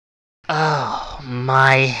Oh,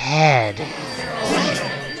 my head.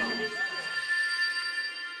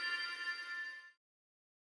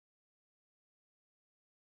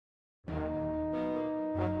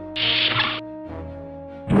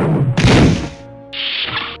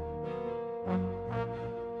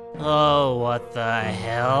 Oh, what the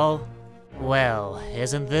hell? Well,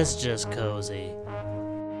 isn't this just cozy?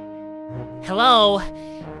 Hello?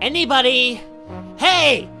 Anybody?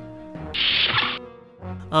 Hey!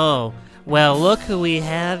 Oh, well, look who we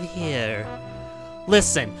have here.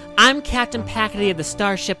 Listen, I'm Captain Pakaday of the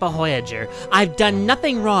starship Ahoyager. I've done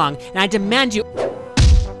nothing wrong, and I demand you—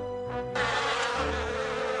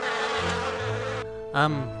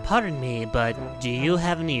 pardon me, but do you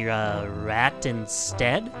have any, rat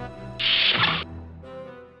instead?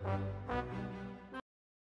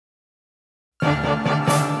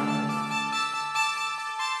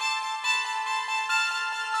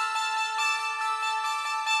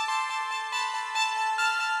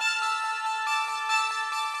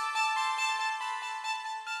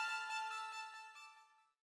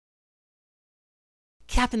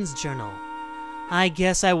 Captain's Journal. I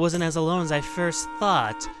guess I wasn't as alone as I first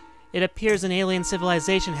thought. It appears an alien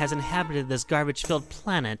civilization has inhabited this garbage-filled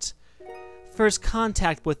planet. First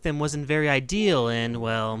contact with them wasn't very ideal, and,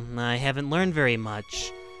 well, I haven't learned very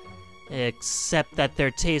much. Except that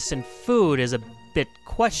their taste in food is a bit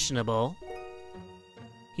questionable.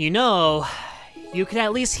 You know, you could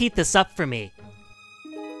at least heat this up for me.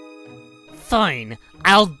 Fine,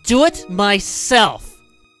 I'll do it myself!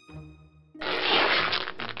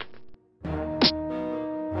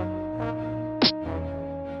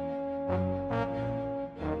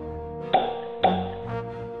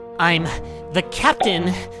 I'm the captain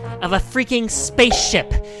of a freaking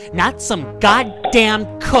spaceship, not some goddamn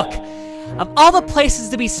cook. Of all the places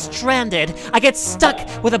to be stranded, I get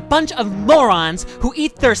stuck with a bunch of morons who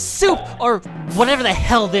eat their soup, or whatever the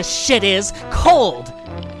hell this shit is, cold.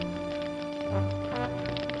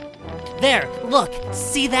 There, look,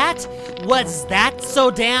 see that? Was that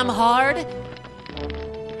so damn hard?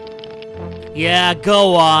 Yeah,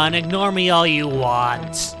 go on, ignore me all you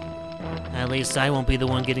want. At least I won't be the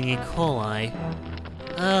one getting E. coli.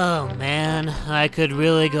 Oh man, I could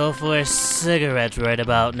really go for a cigarette right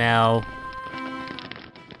about now.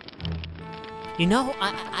 You know,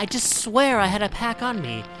 I just swear I had a pack on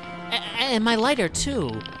me. And my lighter too.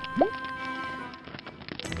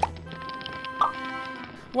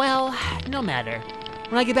 Well, no matter.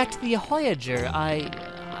 When I get back to the Ahoyager,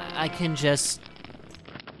 I can just—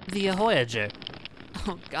 The Ahoyager.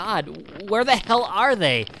 Oh god, where the hell are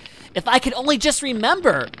they? If I could only just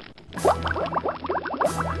remember!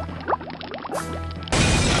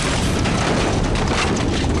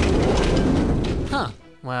 Huh,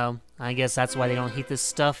 well, I guess that's why they don't heat this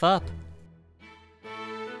stuff up.